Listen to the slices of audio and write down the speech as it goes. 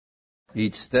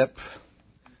Each step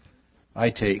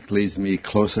I take leads me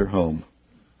closer home.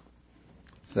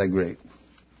 Is that great?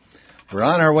 We're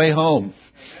on our way home.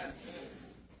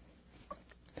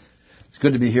 It's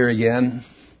good to be here again.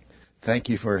 Thank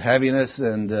you for having us.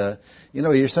 And,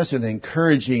 you're such an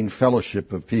encouraging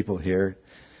fellowship of people here.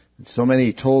 And so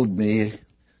many told me that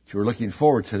you were looking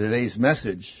forward to today's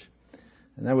message.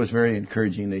 And that was very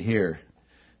encouraging to hear.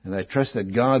 And I trust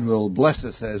that God will bless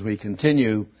us as we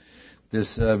continue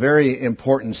this very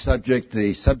important subject,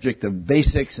 the subject of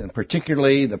basics, and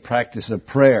particularly the practice of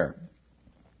prayer.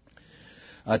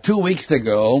 2 weeks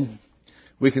ago,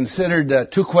 we considered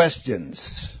two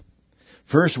questions.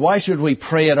 First, why should we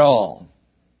pray at all?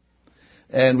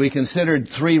 And we considered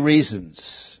three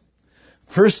reasons.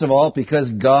 First of all,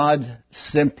 because God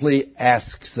simply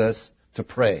asks us to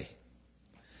pray.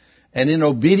 And in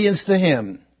obedience to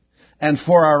Him, and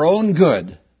for our own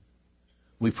good,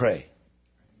 we pray.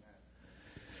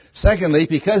 Secondly,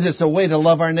 because it's a way to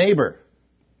love our neighbor.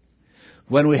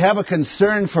 When we have a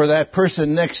concern for that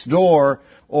person next door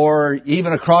or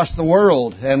even across the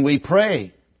world and we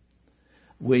pray,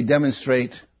 we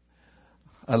demonstrate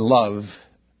a love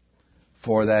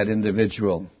for that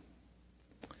individual.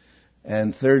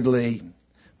 And thirdly,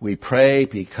 we pray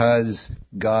because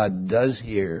God does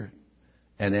hear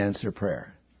and answer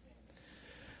prayer.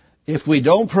 If we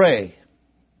don't pray,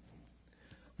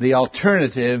 the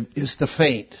alternative is to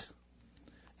faint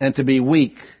and to be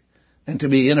weak and to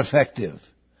be ineffective.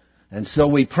 And so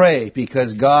we pray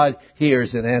because God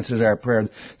hears and answers our prayer.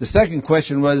 The second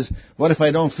question was, what if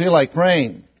I don't feel like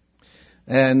praying?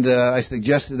 And I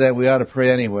suggested that we ought to pray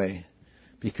anyway,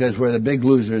 because we're the big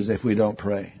losers if we don't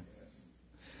pray.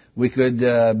 We could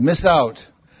miss out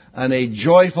on a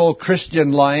joyful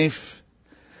Christian life.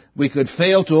 We could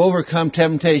fail to overcome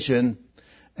temptation,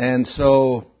 and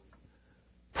so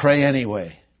pray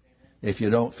anyway if you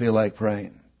don't feel like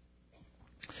praying.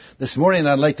 This morning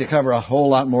I'd like to cover a whole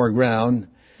lot more ground.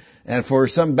 And for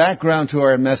some background to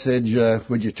our message,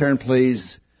 would you turn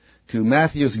please to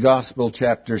Matthew's Gospel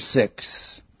chapter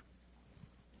 6.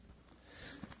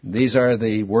 These are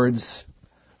the words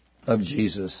of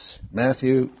Jesus.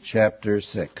 Matthew chapter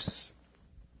 6.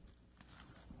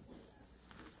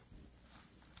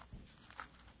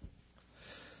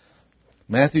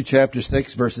 Matthew chapter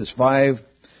 6 verses 5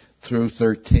 through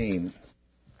 13.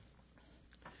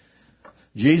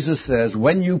 Jesus says,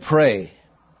 when you pray,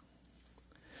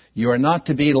 you are not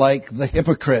to be like the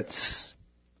hypocrites,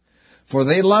 for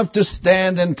they love to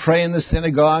stand and pray in the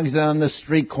synagogues and on the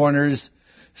street corners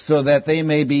so that they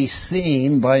may be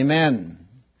seen by men.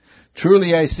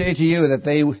 Truly I say to you that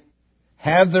they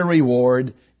have their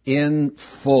reward in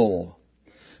full.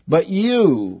 But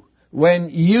you, when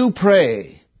you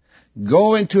pray,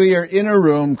 go into your inner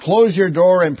room, close your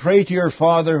door, and pray to your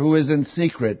Father who is in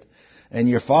secret. And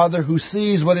your Father who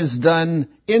sees what is done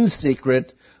in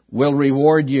secret will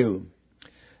reward you.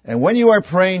 And when you are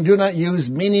praying, do not use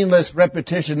meaningless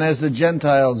repetition as the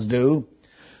Gentiles do,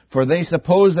 for they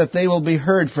suppose that they will be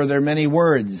heard for their many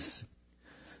words.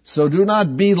 So do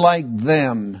not be like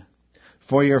them,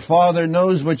 for your Father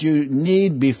knows what you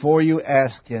need before you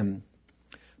ask Him.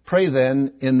 Pray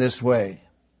then in this way.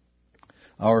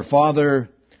 Our Father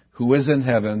who is in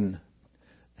heaven,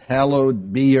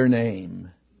 hallowed be your name.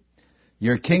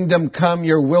 Your kingdom come,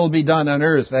 your will be done on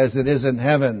earth as it is in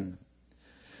heaven.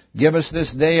 Give us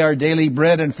this day our daily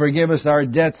bread and forgive us our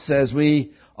debts as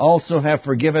we also have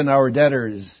forgiven our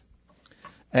debtors.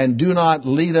 And do not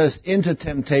lead us into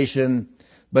temptation,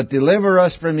 but deliver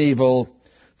us from evil.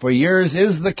 For yours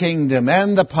is the kingdom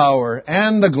and the power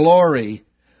and the glory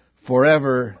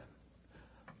forever.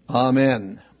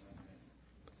 Amen.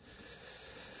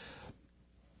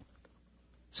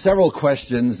 Several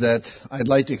questions that I'd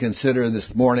like to consider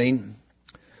this morning.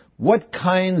 What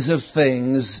kinds of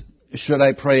things should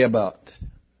I pray about?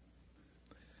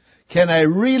 Can I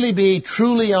really be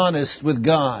truly honest with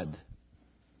God?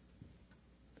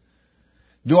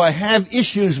 Do I have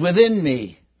issues within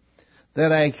me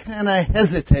that I cannot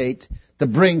hesitate to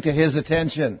bring to His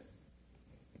attention?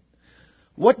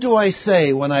 What do I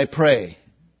say when I pray?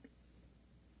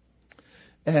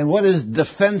 And what is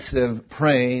defensive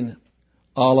praying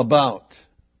all about?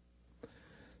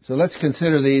 So let's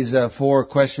consider these four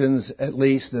questions at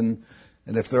least, and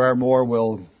if there are more,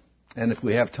 and if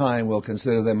we have time, we'll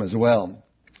consider them as well.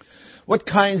 What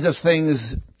kinds of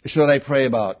things should I pray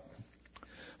about?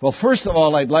 Well, first of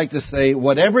all, I'd like to say,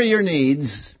 whatever your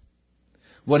needs,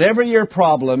 whatever your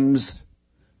problems,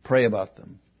 pray about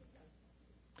them.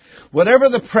 Whatever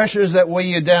the pressures that weigh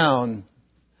you down,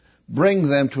 bring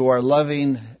them to our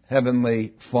loving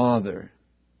Heavenly Father.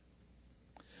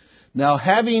 Now,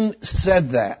 having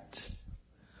said that,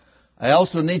 I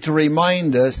also need to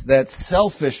remind us that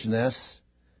selfishness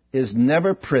is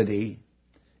never pretty,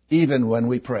 even when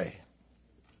we pray.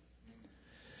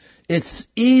 It's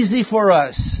easy for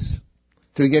us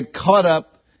to get caught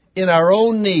up in our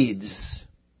own needs,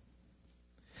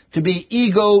 to be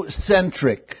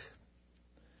egocentric,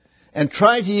 and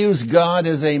try to use God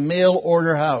as a mail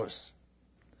order house.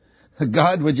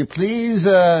 God, would you please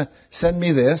send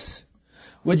me this?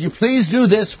 Would you please do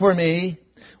this for me?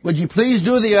 Would you please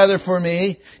do the other for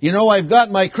me? You know, I've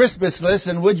got my Christmas list,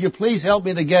 and would you please help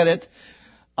me to get it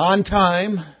on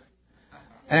time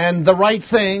and the right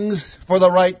things for the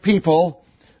right people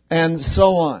and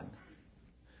so on.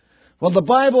 Well, the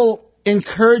Bible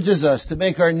encourages us to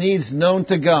make our needs known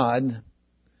to God,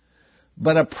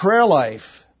 but a prayer life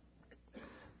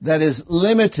that is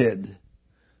limited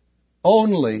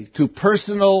only to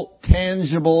personal,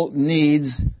 tangible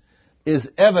needs is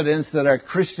evidence that our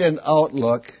Christian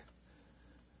outlook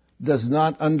does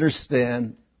not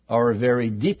understand our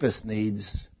very deepest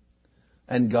needs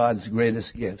and God's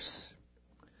greatest gifts.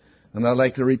 And I'd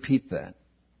like to repeat that.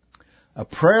 A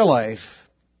prayer life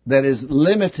that is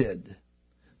limited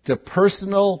to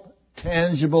personal,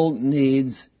 tangible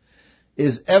needs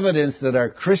is evidence that our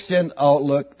Christian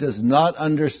outlook does not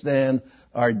understand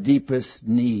our deepest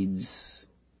needs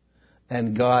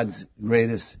and God's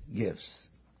greatest gifts.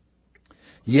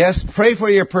 Yes, pray for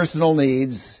your personal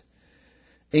needs,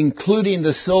 including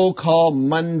the so-called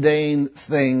mundane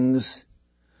things,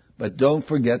 but don't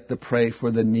forget to pray for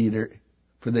the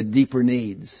deeper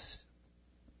needs.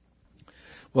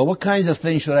 Well, what kinds of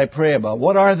things should I pray about?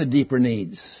 What are the deeper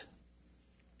needs?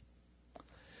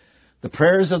 The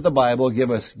prayers of the Bible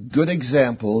give us good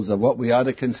examples of what we ought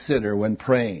to consider when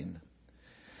praying.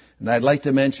 And I'd like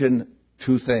to mention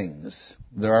two things.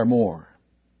 There are more.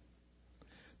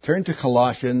 Turn to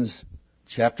Colossians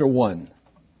chapter 1.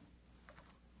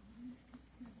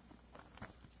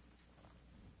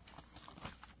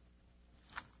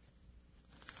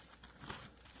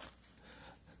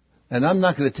 And I'm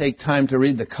not going to take time to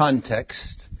read the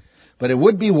context, but it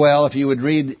would be well if you would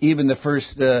read even the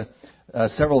first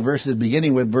several verses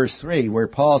beginning with verse 3, where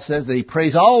Paul says that he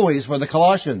prays always for the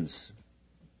Colossians.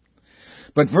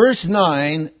 But verse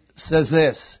 9 says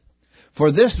this, "For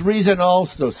this reason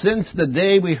also, since the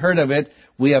day we heard of it,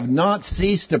 we have not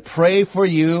ceased to pray for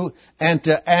you and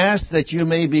to ask that you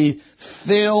may be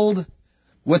filled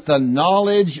with the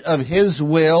knowledge of His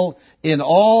will in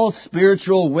all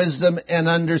spiritual wisdom and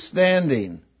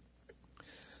understanding."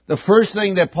 The first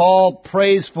thing that Paul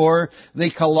prays for the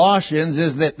Colossians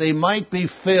is that they might be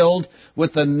filled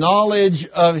with the knowledge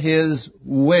of His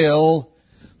will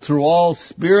through all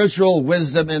spiritual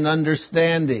wisdom and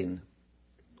understanding.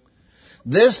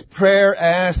 This prayer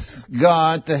asks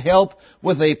God to help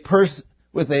with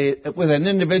an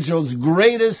individual's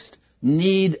greatest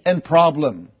need and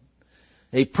problem,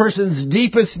 a person's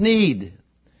deepest need,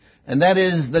 and that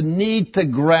is the need to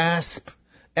grasp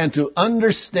and to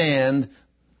understand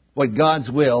what God's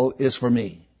will is for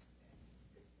me.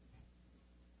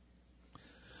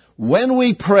 When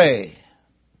we pray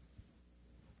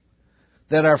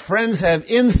that our friends have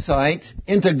insight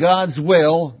into God's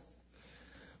will,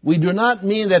 we do not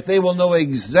mean that they will know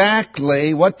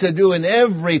exactly what to do in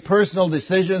every personal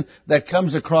decision that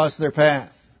comes across their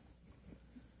path.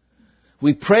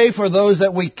 We pray for those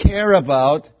that we care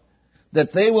about,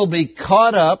 that they will be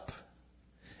caught up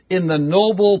in the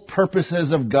noble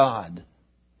purposes of God.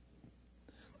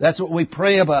 That's what we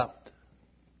pray about.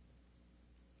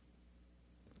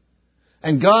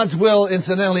 And God's will,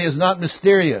 incidentally, is not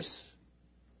mysterious,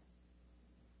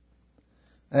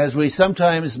 as we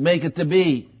sometimes make it to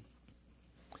be.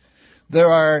 There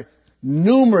are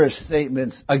numerous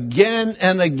statements again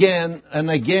and again and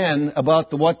again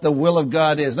about what the will of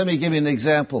God is. Let me give you an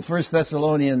example. 1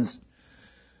 Thessalonians.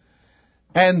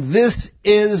 "And this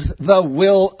is the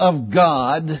will of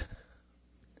God,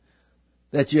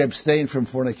 that you abstain from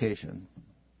fornication."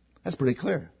 That's pretty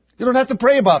clear. You don't have to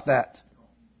pray about that.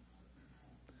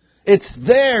 It's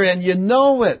there and you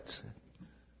know it.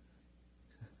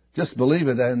 Just believe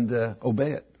it and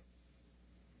obey it.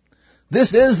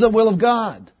 This is the will of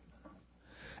God.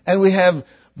 And we have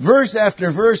verse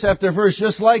after verse after verse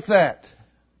just like that.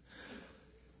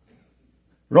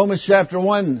 Romans chapter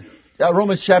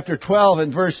 12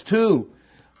 and verse 2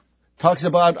 talks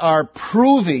about our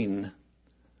proving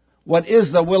what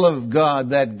is the will of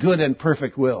God, that good and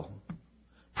perfect will.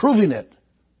 Proving it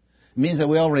means that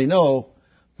we already know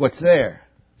what's there.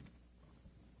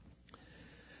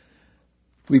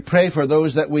 We pray for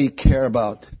those that we care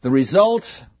about. The result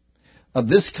of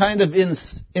this kind of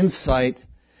insight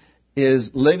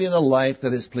is living a life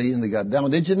that is pleasing to God. Now,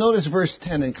 did you notice verse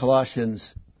 10 in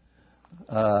Colossians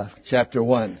chapter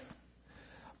 1?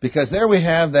 Because there we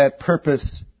have that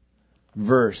purpose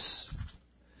verse.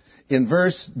 In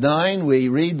verse 9, we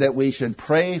read that we should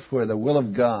pray for the will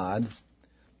of God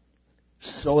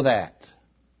so that.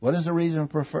 What is the reason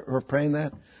for praying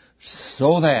that?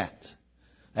 So that.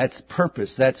 That's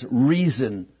purpose. That's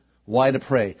reason why to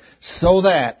pray. So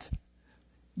that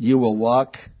you will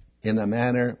walk in a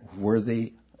manner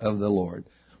worthy of the Lord.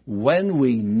 When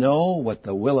we know what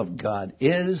the will of God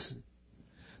is,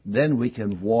 then we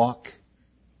can walk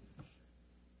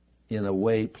in a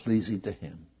way pleasing to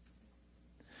Him.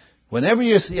 Whenever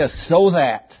you see a so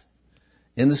that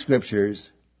in the Scriptures,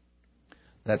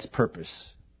 that's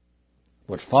purpose.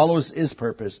 What follows is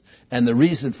purpose and the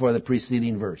reason for the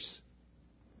preceding verse.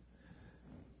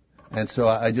 And so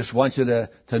I just want you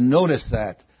to notice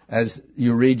that as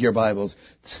you read your Bibles.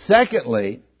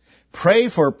 Secondly, pray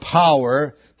for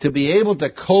power to be able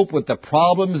to cope with the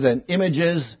problems and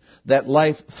images that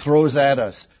life throws at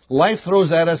us. Life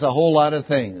throws at us a whole lot of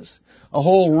things, a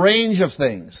whole range of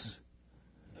things.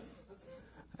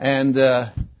 And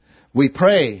we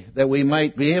pray that we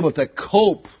might be able to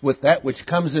cope with that which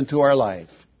comes into our life.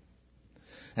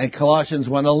 And Colossians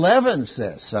 1:11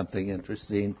 says something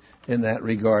interesting in that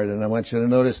regard, and I want you to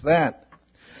notice that.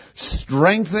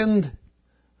 Strengthened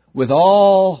with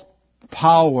all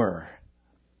power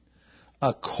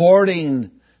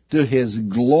according to His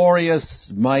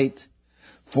glorious might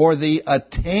for the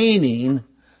attaining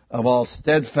of all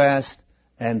steadfast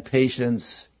and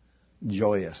patience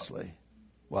joyously.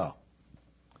 Wow.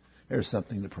 There's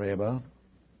something to pray about.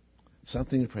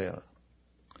 Something to pray about.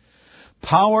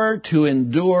 Power to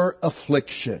endure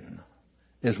affliction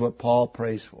is what Paul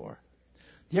prays for.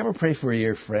 Do you ever pray for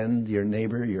your friend, your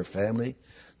neighbor, your family,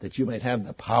 that you might have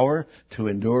the power to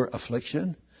endure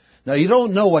affliction? Now, you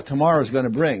don't know what tomorrow is going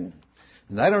to bring.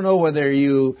 And I don't know whether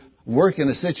you work in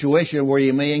a situation where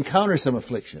you may encounter some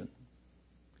affliction.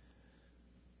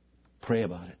 Pray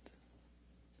about it.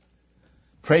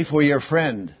 Pray for your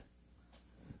friend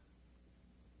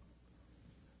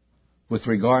with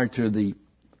regard to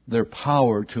their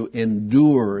power to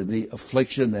endure the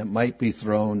affliction that might be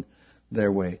thrown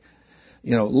their way.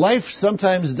 You know, life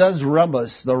sometimes does rub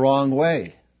us the wrong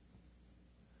way.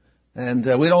 And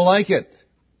we don't like it.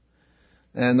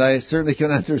 And I certainly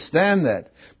can understand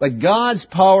that. But God's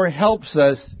power helps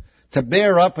us to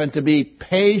bear up and to be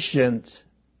patient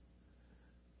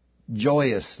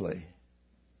joyously.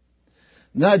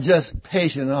 Not just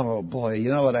patient, oh boy, you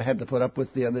know what I had to put up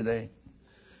with the other day?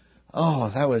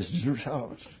 Oh, you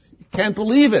can't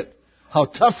believe it, how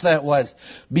tough that was.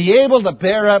 Be able to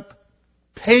bear up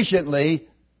patiently,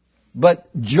 but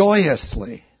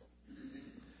joyously.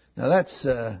 Now that's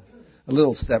a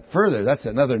little step further. That's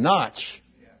another notch.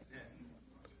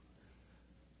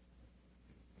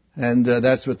 And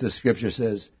that's what the Scripture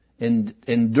says.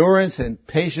 Endurance and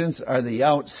patience are the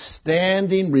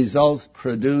outstanding results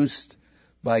produced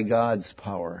by God's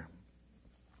power.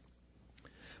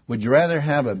 Would you rather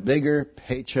have a bigger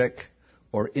paycheck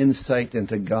or insight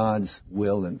into God's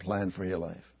will and plan for your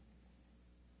life?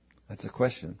 That's a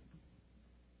question.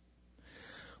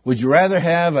 Would you rather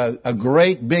have a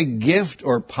great big gift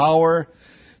or power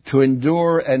to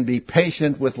endure and be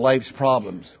patient with life's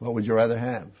problems? What would you rather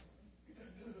have?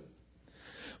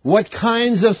 What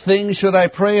kinds of things should I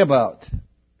pray about?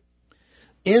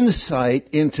 Insight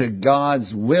into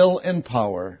God's will and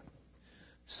power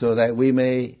so that we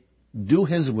may do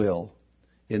His will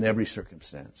in every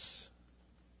circumstance.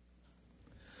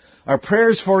 Our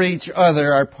prayers for each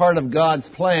other are part of God's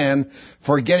plan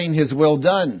for getting His will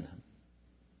done.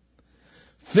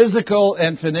 Physical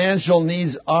and financial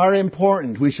needs are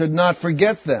important. We should not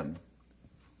forget them.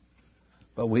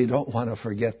 But we don't want to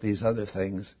forget these other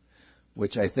things,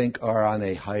 which I think are on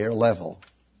a higher level.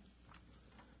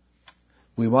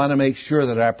 We want to make sure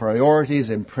that our priorities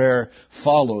in prayer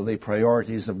follow the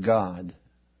priorities of God.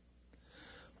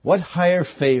 What higher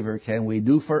favor can we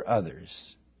do for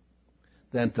others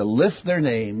than to lift their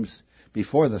names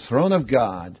before the throne of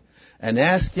God and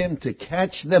ask Him to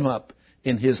catch them up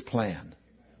in His plan?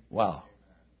 Wow.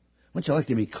 Wouldn't you like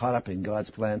to be caught up in God's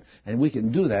plan? And we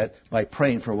can do that by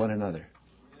praying for one another.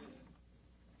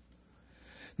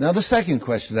 Now the second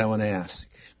question I want to ask.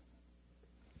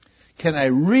 Can I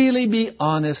really be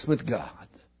honest with God?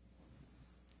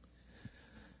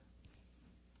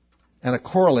 And a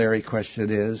corollary question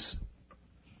is,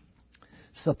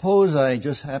 suppose I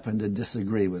just happen to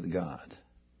disagree with God.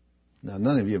 Now,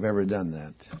 none of you have ever done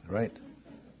that, right?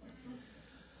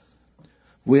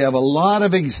 We have a lot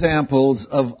of examples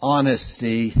of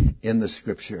honesty in the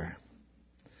Scripture.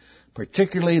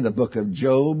 particularly the book of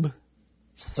Job,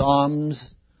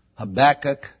 Psalms,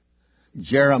 Habakkuk,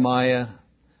 Jeremiah,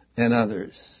 and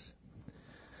others.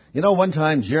 You know, one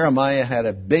time Jeremiah had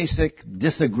a basic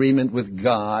disagreement with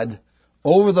God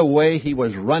over the way he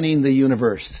was running the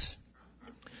universe.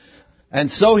 And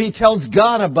so he tells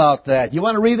God about that. You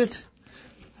want to read it?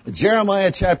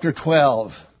 Jeremiah chapter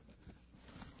 12.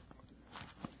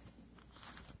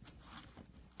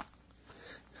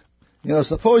 You know,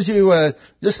 suppose you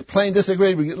just plain disagree.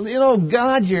 You know,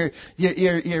 God, you're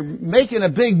making a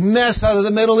big mess out of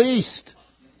the Middle East.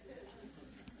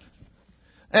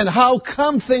 And how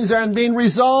come things aren't being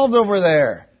resolved over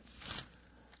there?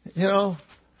 You know,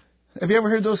 have you ever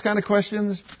heard those kind of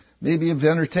questions? Maybe you've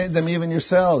entertained them even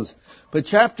yourselves. But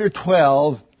chapter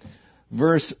 12,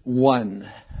 verse 1.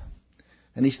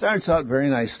 And he starts out very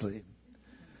nicely.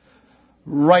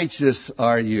 Righteous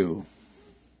are you,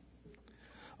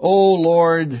 O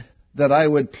Lord, that I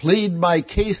would plead my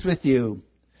case with you.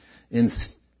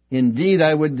 Indeed,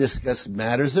 I would discuss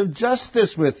matters of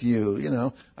justice with you. You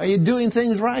know, are you doing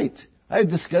things right? I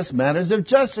discuss matters of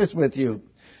justice with you.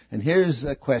 And here's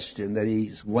a question that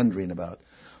he's wondering about.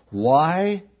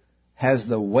 Why has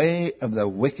the way of the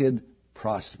wicked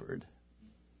prospered?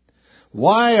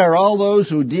 Why are all those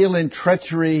who deal in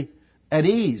treachery at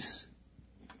ease?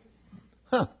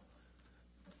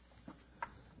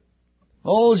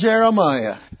 Old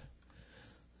Jeremiah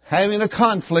having a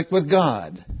conflict with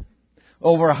God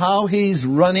over how he's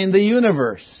running the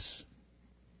universe.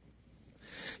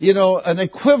 You know, an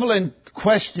equivalent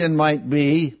question might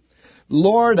be,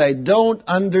 Lord, I don't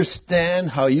understand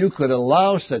how you could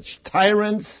allow such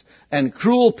tyrants and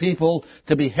cruel people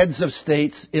to be heads of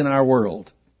states in our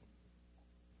world.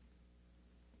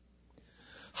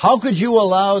 How could you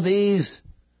allow these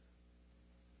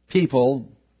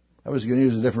people, I was going to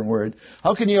use a different word,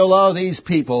 how can you allow these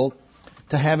people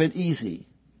to have it easy?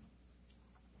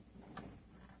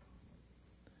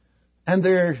 And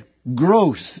they're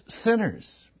gross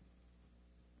sinners.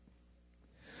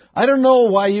 I don't know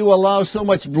why you allow so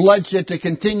much bloodshed to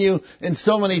continue in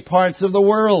so many parts of the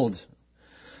world.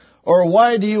 Or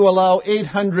why do you allow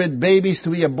 800 babies to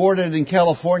be aborted in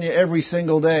California every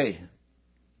single day?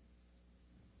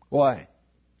 Why?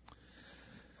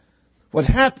 What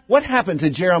happened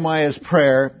to Jeremiah's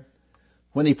prayer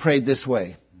when he prayed this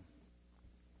way?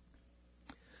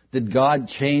 Did God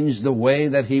change the way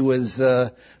that he was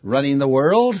running the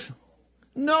world?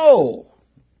 No.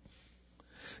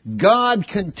 God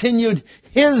continued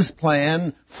his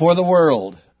plan for the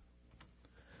world.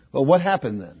 Well, what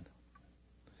happened then?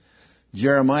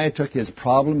 Jeremiah took his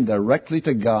problem directly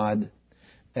to God,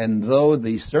 and though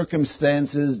the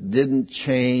circumstances didn't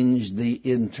change, the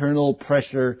internal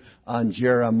pressure on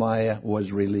Jeremiah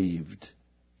was relieved.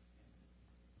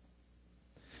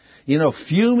 You know,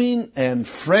 fuming and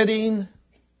fretting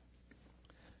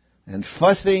and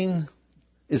fussing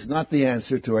is not the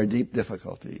answer to our deep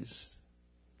difficulties.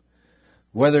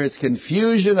 Whether it's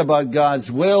confusion about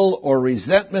God's will or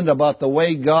resentment about the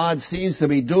way God seems to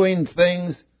be doing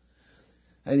things,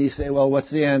 and you say, well,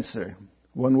 what's the answer?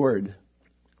 One word.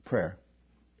 Prayer.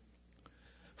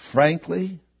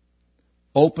 Frankly,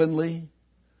 openly,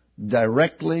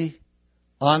 directly,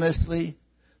 honestly,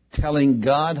 telling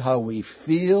God how we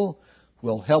feel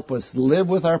will help us live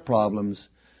with our problems,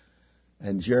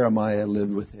 and Jeremiah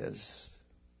lived with his.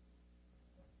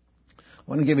 I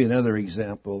want to give you another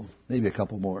example, maybe a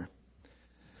couple more.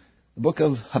 The book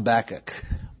of Habakkuk.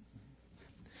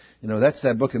 You know, that's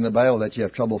that book in the Bible that you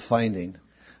have trouble finding,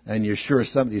 and you're sure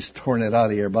somebody's torn it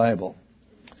out of your Bible.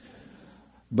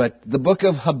 But the book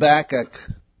of Habakkuk,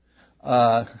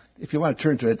 if you want to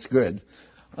turn to it, it's good.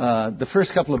 The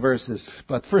first couple of verses,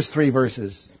 but the first 3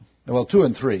 verses, well, 2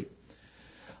 and 3.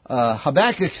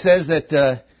 Habakkuk says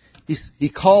that he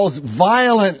calls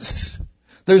violence.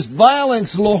 There's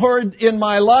violence, Lord, in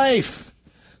my life.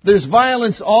 There's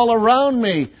violence all around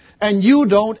me, and you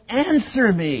don't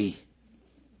answer me.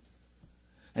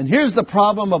 And here's the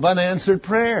problem of unanswered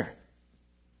prayer.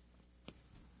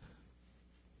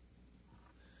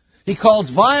 He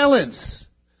calls violence.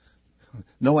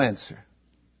 No answer.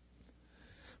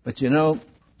 But you know,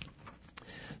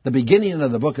 the beginning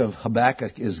of the book of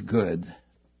Habakkuk is good,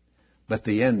 but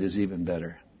the end is even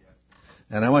better.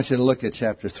 And I want you to look at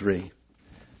chapter 3,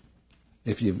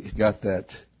 if you've got that.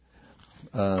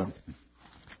 Now,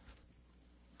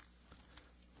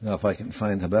 if I can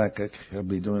find Habakkuk, I'll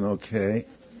be doing okay.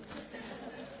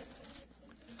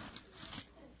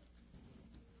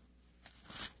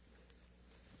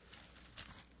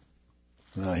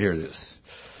 Here it is.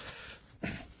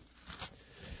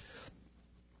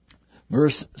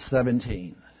 Verse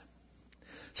 17.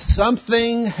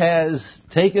 Something has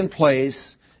taken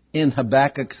place in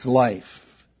Habakkuk's life.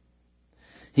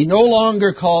 He no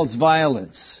longer calls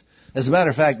violence. As a matter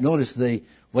of fact, notice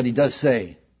what he does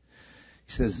say.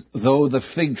 He says, though the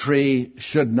fig tree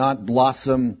should not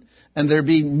blossom, and there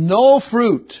be no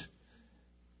fruit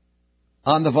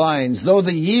on the vines, though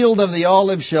the yield of the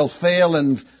olive shall fail,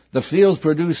 and the fields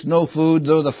produce no food,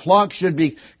 though the flock should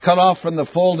be cut off from the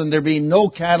fold, and there be no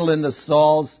cattle in the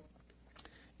stalls,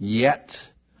 yet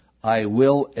I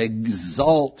will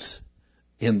exult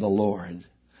in the Lord.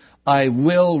 I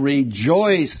will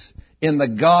rejoice in the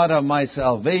God of my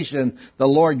salvation. The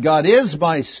Lord God is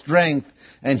my strength,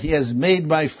 and He has made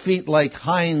my feet like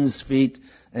hinds' feet,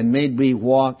 and made me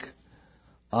walk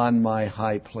on my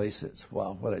high places.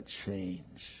 Wow, what a change.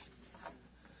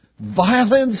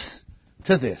 Violence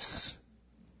to this.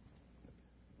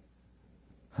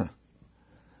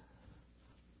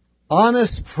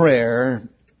 Honest prayer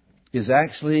is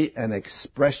actually an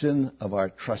expression of our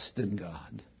trust in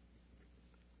God.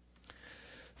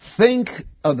 Think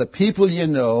of the people you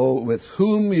know with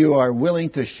whom you are willing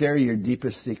to share your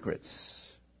deepest secrets.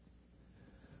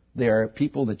 They are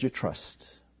people that you trust.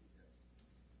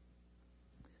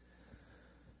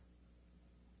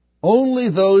 Only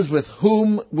those with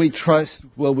whom we trust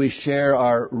will we share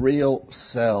our real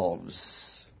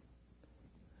selves.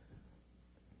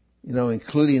 You know,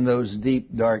 including those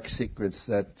deep, dark secrets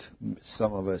that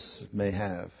some of us may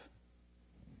have.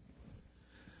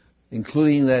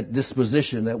 Including that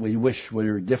disposition that we wish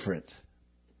we were different.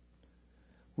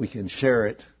 We can share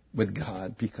it with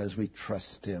God because we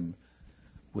trust Him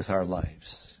with our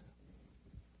lives.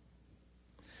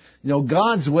 You know,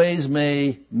 God's ways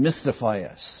may mystify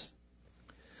us.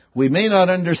 We may not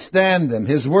understand them.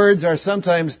 His words are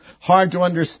sometimes hard to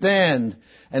understand.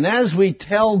 And as we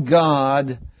tell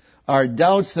God our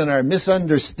doubts and our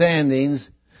misunderstandings,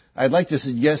 I'd like to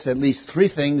suggest at least 3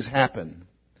 things happen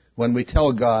when we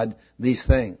tell God these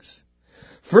things.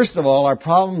 First of all, our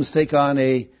problems take on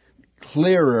a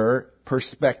clearer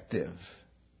perspective.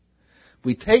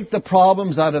 We take the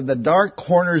problems out of the dark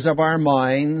corners of our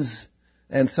minds,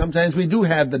 and sometimes we do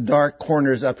have the dark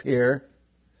corners up here,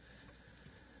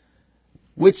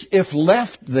 which, if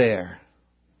left there,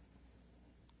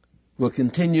 will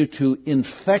continue to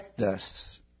infect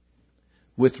us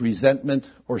with resentment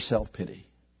or self-pity.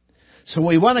 So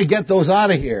we want to get those out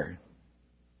of here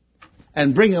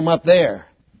and bring them up there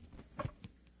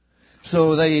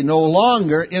so they no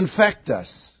longer infect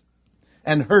us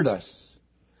and hurt us.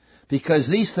 Because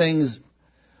these things,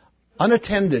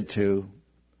 unattended to,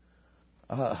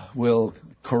 will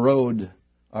corrode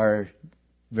our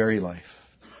very life.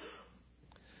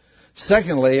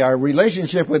 Secondly, our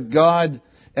relationship with God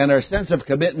and our sense of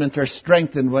commitment are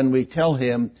strengthened when we tell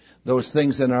Him those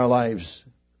things in our lives.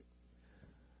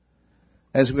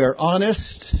 As we are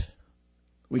honest,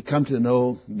 we come to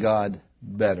know God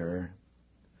better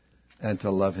and to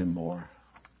love Him more.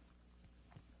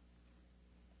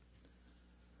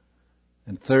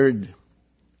 And third,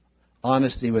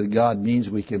 honesty with God means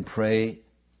we can pray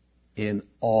in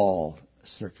all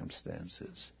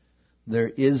circumstances. There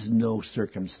is no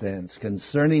circumstance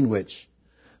concerning which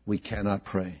we cannot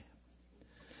pray.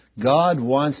 God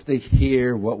wants to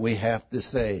hear what we have to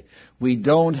say. We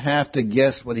don't have to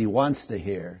guess what He wants to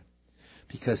hear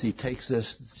because He takes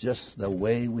us just the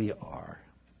way we are.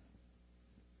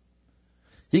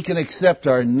 He can accept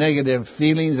our negative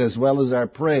feelings as well as our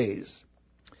praise.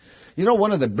 You know,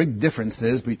 one of the big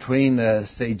differences between,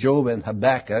 say, Job and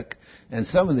Habakkuk and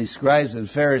some of these scribes and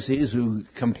Pharisees who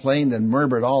complained and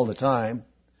murmured all the time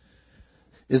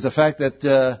is the fact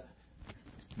that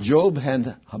Job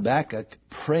and Habakkuk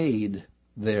prayed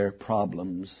their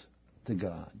problems to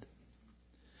God.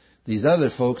 These other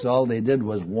folks, all they did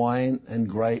was whine and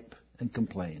gripe and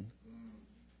complain.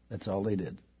 That's all they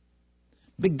did.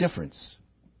 Big difference.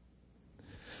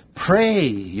 Pray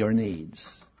your needs.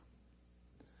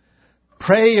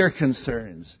 Pray your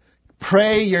concerns.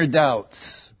 Pray your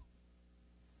doubts.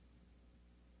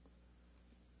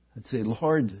 And say,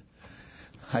 Lord,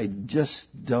 I just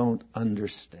don't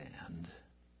understand.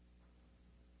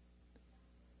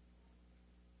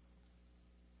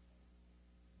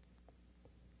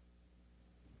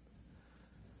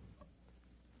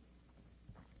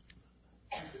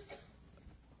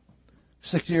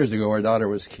 Six years ago, our daughter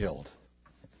was killed.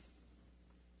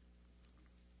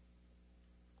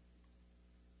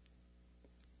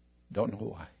 Don't know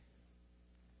why.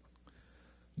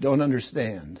 Don't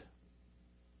understand.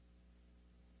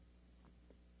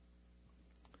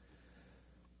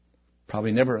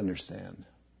 Probably never understand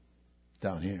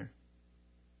down here.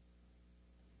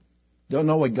 Don't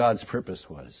know what God's purpose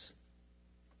was.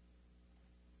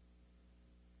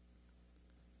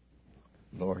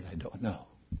 Lord, I don't know.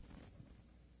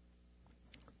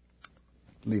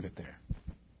 Leave it there.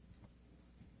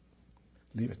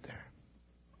 Leave it there.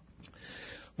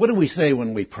 What do we say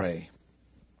when we pray?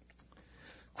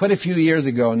 Quite a few years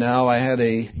ago now, I had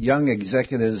a young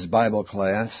executives Bible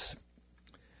class.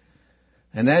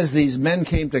 And as these men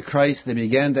came to Christ, they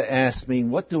began to ask me,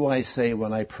 what do I say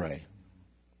when I pray?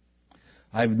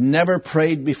 I've never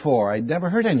prayed before. I'd never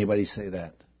heard anybody say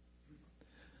that.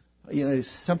 You know,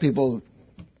 some people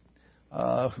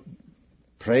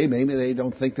pray. Maybe they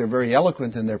don't think they're very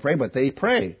eloquent in their prayer, but they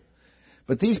pray.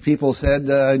 But these people said,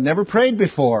 never prayed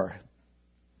before.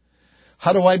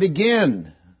 How do I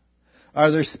begin? Are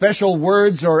there special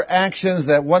words or actions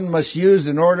that one must use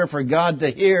in order for God to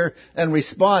hear and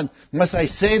respond? Must I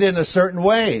say it in a certain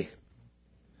way?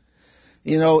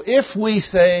 You know, if we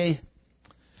say,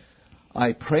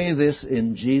 I pray this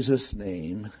in Jesus'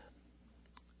 name,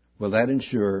 will that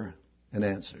ensure an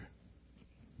answer?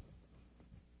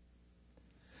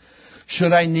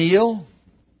 Should I kneel?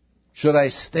 Should I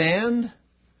stand?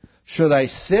 Should I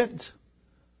sit?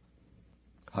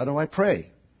 How do I pray?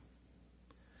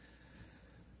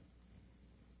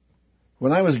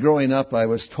 When I was growing up, I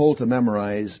was told to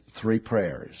memorize 3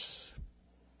 prayers.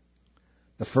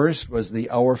 The first was the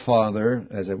Our Father,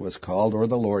 as it was called, or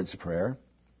the Lord's Prayer.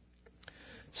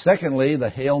 Secondly,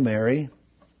 the Hail Mary.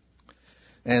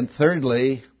 And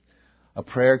thirdly, a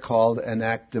prayer called an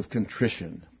act of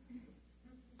contrition.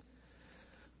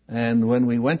 And when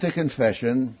we went to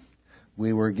confession,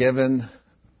 we were given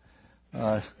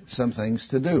some things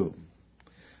to do.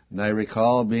 And I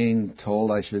recall being told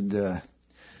I should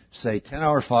say 10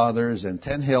 Our Fathers and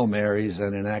 10 Hail Marys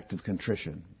and an act of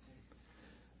contrition.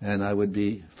 And I would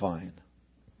be fine.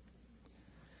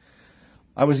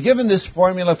 I was given this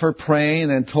formula for praying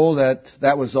and told that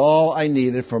that was all I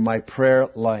needed for my prayer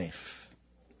life.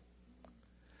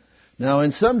 Now,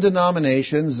 in some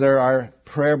denominations, there are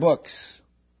prayer books.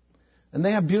 And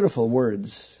they have beautiful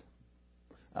words,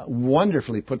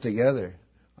 wonderfully put together.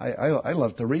 I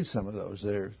love to read some of those.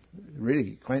 They're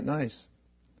really quite nice.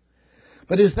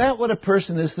 But is that what a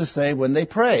person is to say when they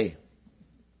pray?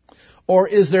 Or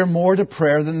is there more to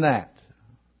prayer than that?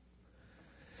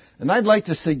 And I'd like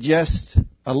to suggest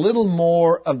a little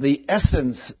more of the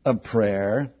essence of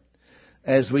prayer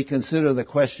as we consider the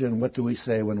question, what do we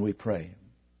say when we pray?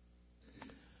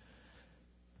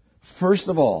 First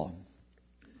of all,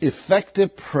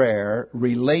 effective prayer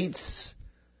relates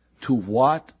to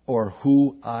what or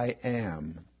who I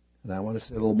am. And I want to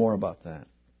say a little more about that.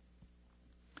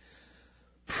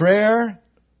 Prayer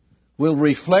will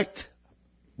reflect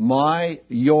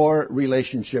your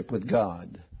relationship with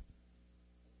God.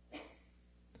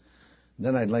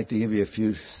 Then I'd like to give you a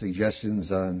few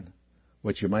suggestions on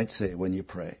what you might say when you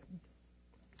pray.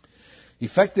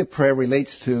 Effective prayer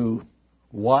relates to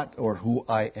what or who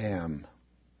I am.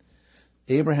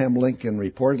 Abraham Lincoln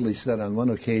reportedly said on one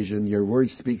occasion, your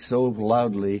words speak so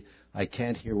loudly, I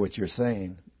can't hear what you're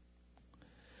saying.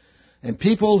 And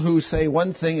people who say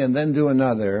one thing and then do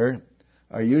another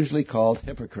are usually called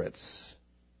hypocrites.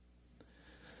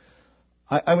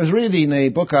 I was reading a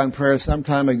book on prayer some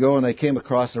time ago, and I came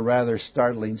across a rather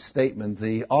startling statement.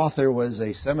 The author was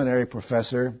a seminary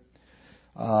professor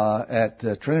at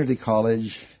Trinity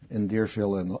College in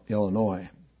Deerfield, Illinois.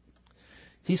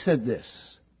 He said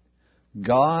this,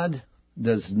 God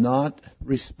does not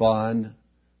respond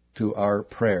to our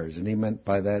prayers. And he meant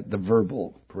by that the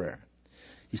verbal prayer.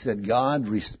 He said God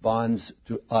responds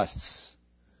to us,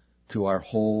 to our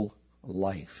whole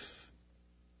life.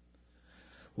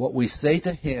 What we say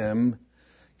to him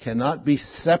cannot be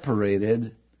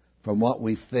separated from what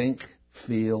we think,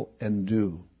 feel, and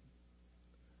do.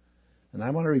 And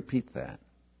I want to repeat that.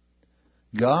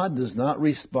 God does not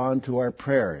respond to our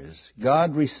prayers.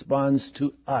 God responds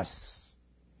to us,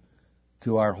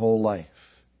 to our whole life.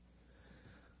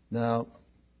 Now,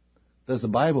 does the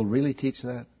Bible really teach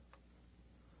that?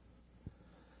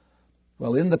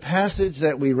 Well, in the passage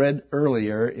that we read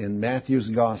earlier in Matthew's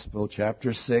Gospel,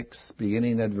 chapter 6,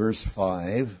 beginning at verse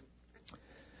 5,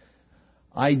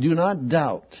 I do not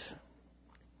doubt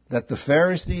that the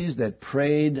Pharisees that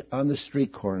prayed on the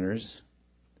street corners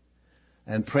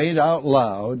and prayed out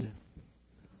loud,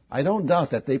 I don't doubt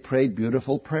that they prayed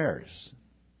beautiful prayers.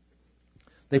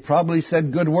 They probably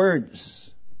said good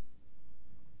words.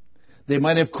 They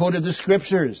might have quoted the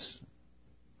scriptures.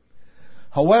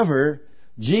 However,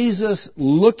 Jesus,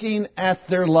 looking at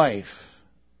their life,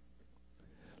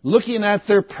 looking at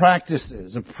their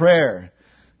practices of prayer,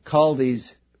 called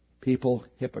these people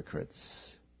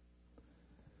hypocrites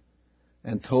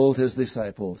and told his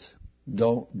disciples,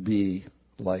 don't be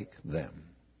like them.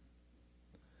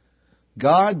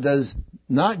 God does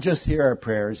not just hear our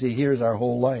prayers, He hears our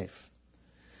whole life.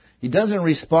 He doesn't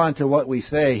respond to what we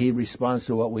say, He responds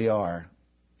to what we are.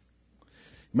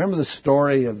 Remember the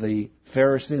story of the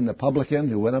Pharisee and the publican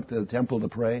who went up to the temple to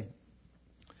pray?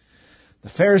 The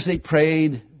Pharisee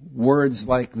prayed words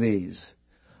like these: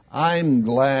 I'm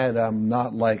glad I'm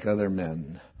not like other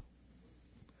men,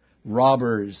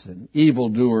 robbers and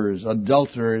evildoers,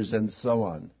 adulterers, and so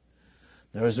on.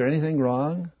 Now, is there anything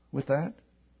wrong with that?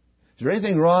 Is there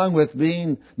anything wrong with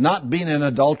not being an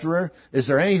adulterer? Is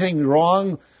there anything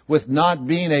wrong with not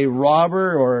being a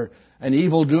robber or an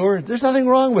evildoer? There's nothing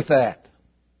wrong with that.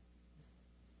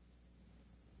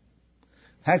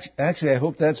 Actually, I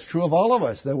hope that's true of all of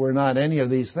us, that we're not any of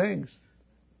these things.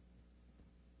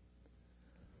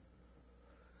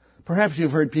 Perhaps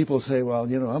you've heard people say, well,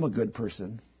 I'm a good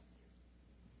person.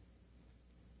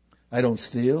 I don't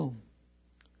steal.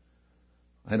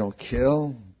 I don't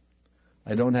kill.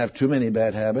 I don't have too many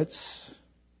bad habits.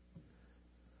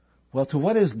 Well, to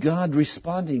what is God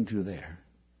responding to there?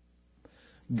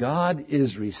 God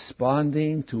is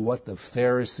responding to what the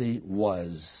Pharisee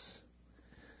was.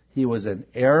 He was an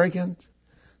arrogant,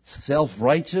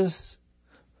 self-righteous,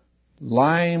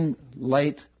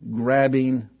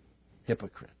 limelight-grabbing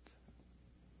hypocrite.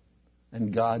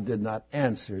 And God did not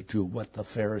answer to what the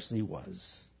Pharisee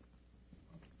was.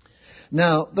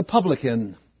 Now, the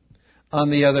publican,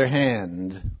 on the other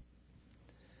hand,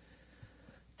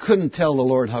 couldn't tell the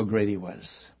Lord how great He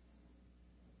was.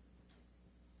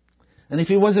 And if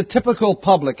he was a typical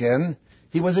publican,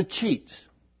 he was a cheat.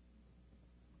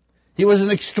 He was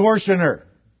an extortioner.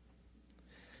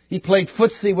 He played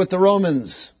footsie with the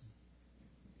Romans.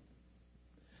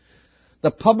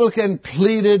 The publican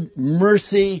pleaded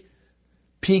mercy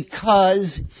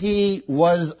because he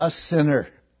was a sinner.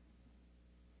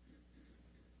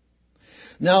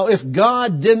 Now, if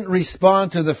God didn't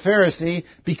respond to the Pharisee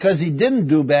because he didn't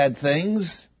do bad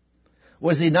things,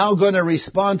 was He now going to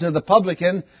respond to the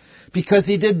publican because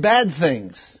he did bad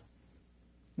things?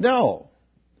 No.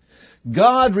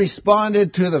 God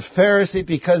responded to the Pharisee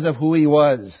because of who he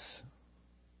was.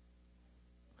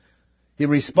 He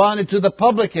responded to the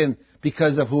publican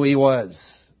because of who he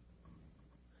was.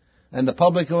 And the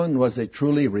publican was a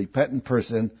truly repentant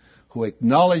person who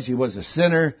acknowledged he was a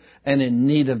sinner and in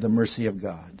need of the mercy of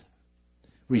God.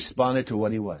 Responded to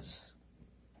what he was.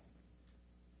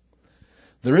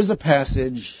 There is a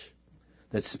passage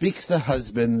that speaks to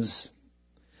husbands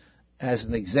as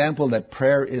an example that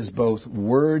prayer is both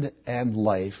word and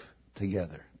life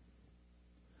together.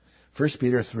 1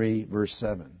 Peter 3, verse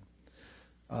 7.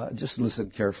 Just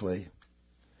listen carefully.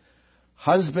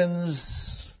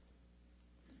 Husbands,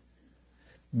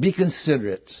 be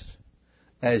considerate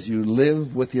as you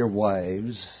live with your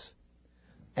wives,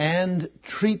 and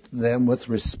treat them with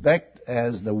respect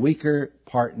as the weaker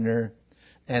partner,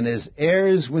 and as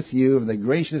heirs with you of the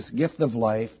gracious gift of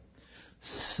life,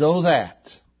 so that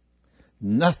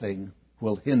nothing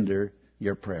will hinder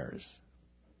your prayers.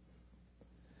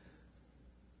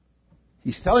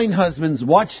 He's telling husbands,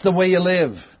 watch the way you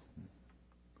live.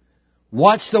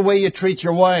 Watch the way you treat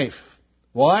your wife.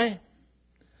 Why?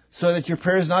 So that your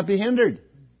prayers not be hindered.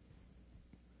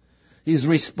 He's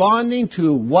responding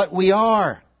to what we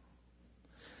are.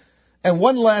 And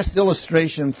one last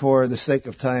illustration for the sake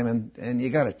of time, and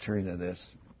you got to turn to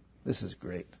this. This is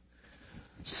great.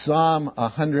 Psalm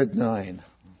 109.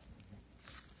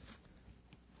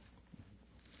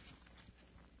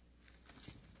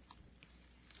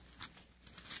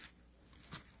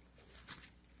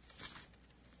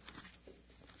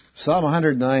 Psalm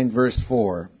 109, verse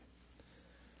 4.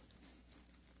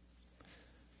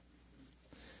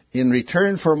 In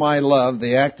return for my love,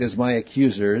 they act as my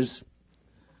accusers.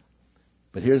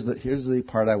 But here's the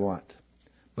part I want.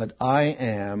 But I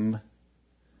am,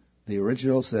 the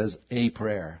original says a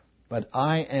prayer. But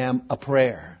I am a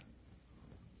prayer.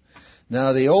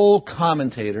 Now the old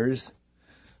commentators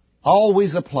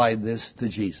always applied this to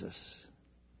Jesus,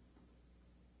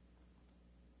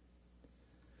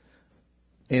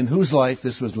 in whose life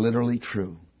this was literally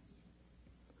true.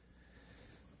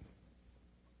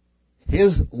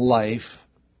 His life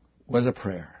was a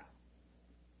prayer.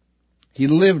 He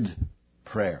lived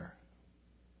prayer.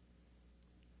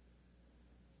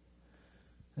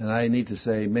 And I need to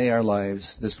say, may our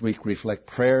lives this week reflect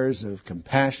prayers of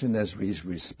compassion as we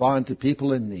respond to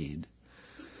people in need.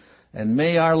 And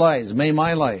may our lives, may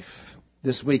my life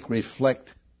this week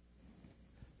reflect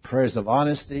prayers of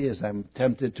honesty as I'm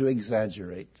tempted to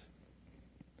exaggerate.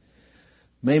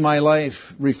 May my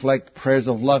life reflect prayers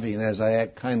of loving as I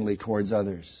act kindly towards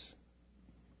others.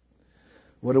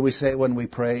 What do we say when we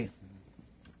pray?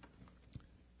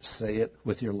 Say it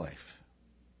with your life.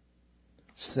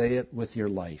 Say it with your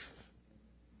life.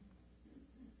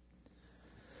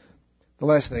 The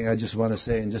last thing I just want to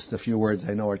say in just a few words,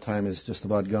 I know our time is just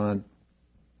about gone.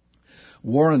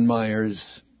 Warren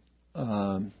Myers,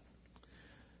 I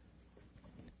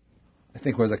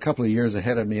think was a couple of years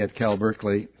ahead of me at Cal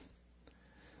Berkeley,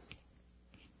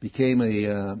 became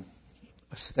a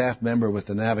staff member with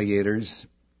the Navigators,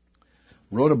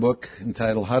 wrote a book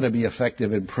entitled How to Be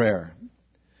Effective in Prayer.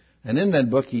 And in that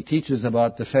book, he teaches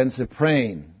about defensive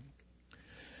praying.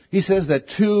 He says that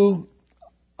 2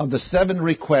 of the 7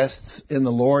 requests in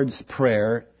the Lord's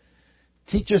Prayer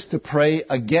teach us to pray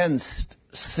against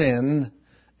sin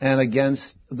and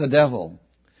against the devil.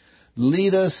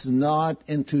 Lead us not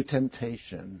into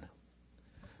temptation.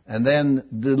 And then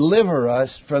deliver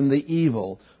us from the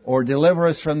evil, or deliver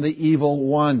us from the evil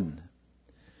one.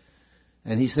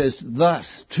 And he says,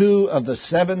 thus, 2 of the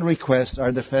 7 requests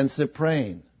are defensive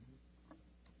praying.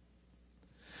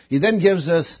 He then gives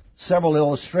us several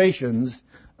illustrations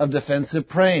of defensive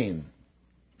praying.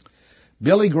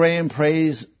 Billy Graham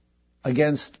prays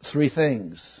against 3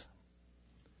 things: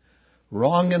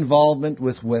 wrong involvement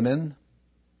with women,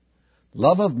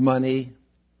 love of money,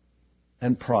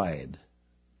 and pride.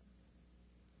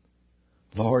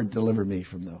 Lord, deliver me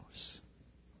from those.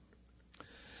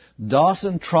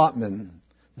 Dawson Trotman,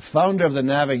 the founder of the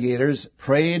Navigators,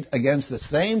 prayed against the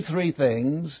same 3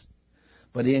 things,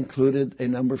 but he included a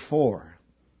number 4,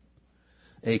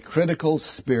 a critical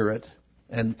spirit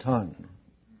and tongue.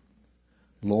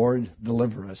 Lord,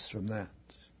 deliver us from that.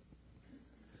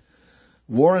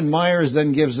 Warren Myers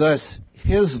then gives us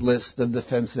his list of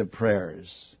defensive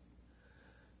prayers.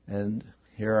 And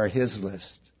here are his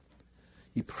list.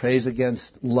 He prays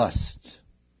against lust,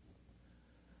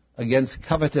 against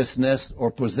covetousness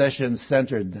or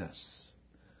possession-centeredness,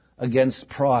 against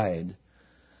pride,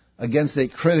 against a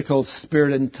critical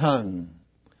spirit and tongue,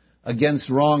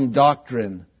 against wrong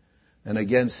doctrine, and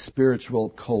against spiritual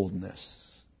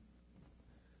coldness.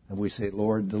 And we say,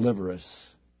 Lord, deliver us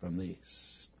from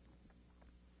these.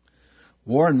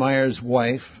 Warren Myers'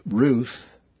 wife, Ruth,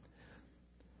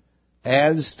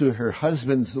 adds to her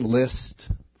husband's list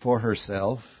for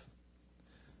herself.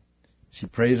 She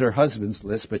prays her husband's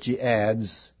list, but she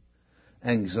adds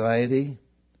anxiety,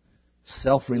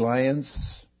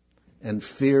 self-reliance, and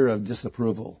fear of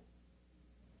disapproval.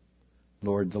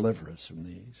 Lord, deliver us from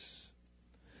these.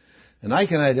 And I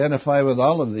can identify with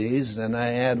all of these, and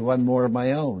I add one more of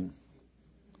my own.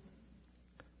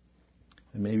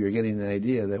 And maybe you're getting the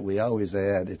idea that we always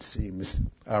add, it seems,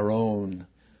 our own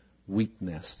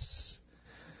weakness.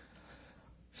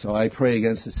 So I pray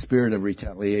against the spirit of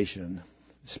retaliation,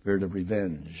 the spirit of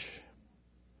revenge.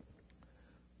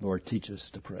 Lord, teach us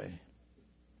to pray.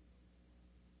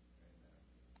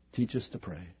 Teach us to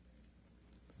pray.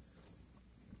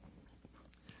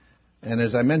 And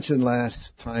as I mentioned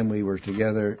last time we were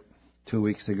together 2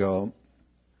 weeks ago,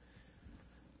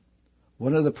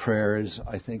 one of the prayers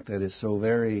I think that is so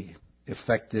very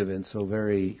effective and so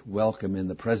very welcome in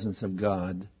the presence of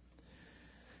God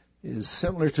is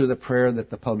similar to the prayer that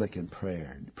the publican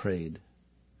prayed.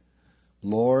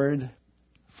 Lord,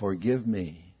 forgive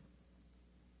me.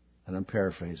 And I'm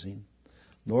paraphrasing.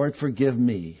 Lord, forgive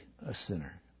me, a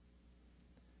sinner.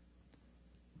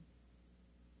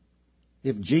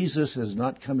 If Jesus has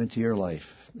not come into your life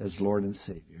as Lord and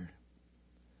Savior,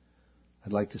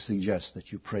 I'd like to suggest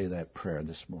that you pray that prayer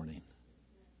this morning.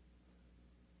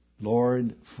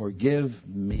 Lord, forgive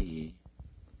me,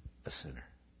 a sinner.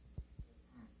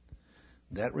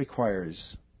 That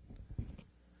requires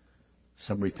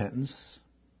some repentance,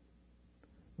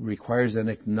 requires an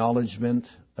acknowledgement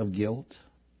of guilt.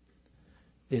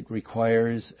 It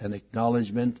requires an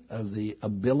acknowledgement of the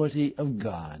ability of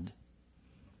God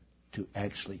to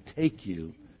actually take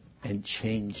you and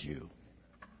change you.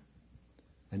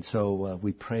 And so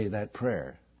we pray that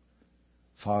prayer.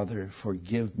 Father,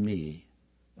 forgive me,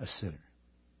 a sinner.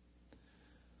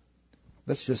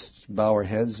 Let's just bow our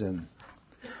heads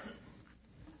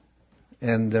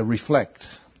and reflect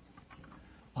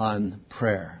on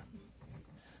prayer.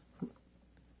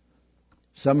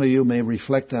 Some of you may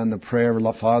reflect on the prayer,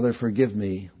 Father, forgive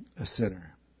me, a sinner.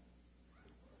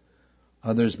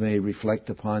 Others may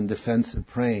reflect upon defensive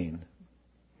praying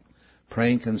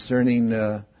concerning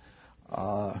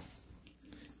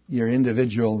your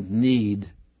individual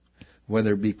need,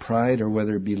 whether it be pride or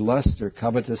whether it be lust or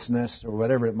covetousness or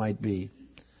whatever it might be.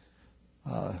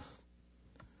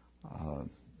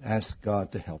 Ask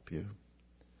God to help you.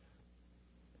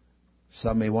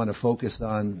 Some may want to focus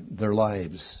on their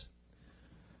lives.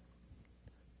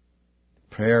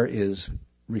 Prayer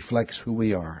reflects who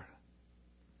we are.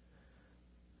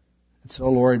 And so,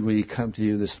 Lord, we come to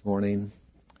you this morning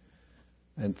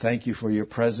And thank you for your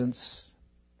presence.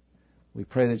 We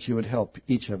pray that you would help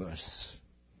each of us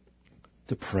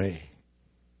to pray.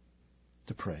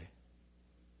 To pray.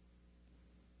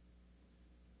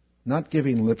 Not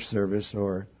giving lip service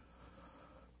or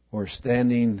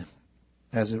standing,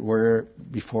 as it were,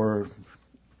 before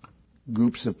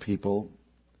groups of people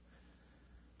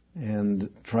and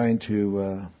trying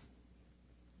to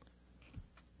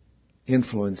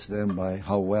influence them by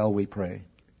how well we pray.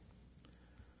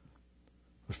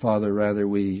 But Father, rather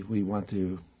we want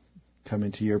to come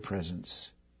into your presence,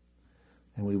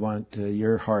 and we want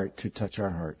your heart to touch our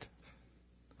heart.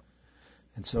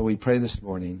 And so we pray this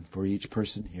morning for each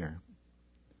person here.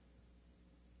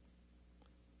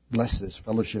 Bless this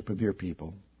fellowship of your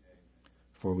people,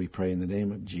 for we pray in the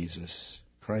name of Jesus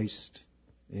Christ.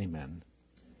 Amen.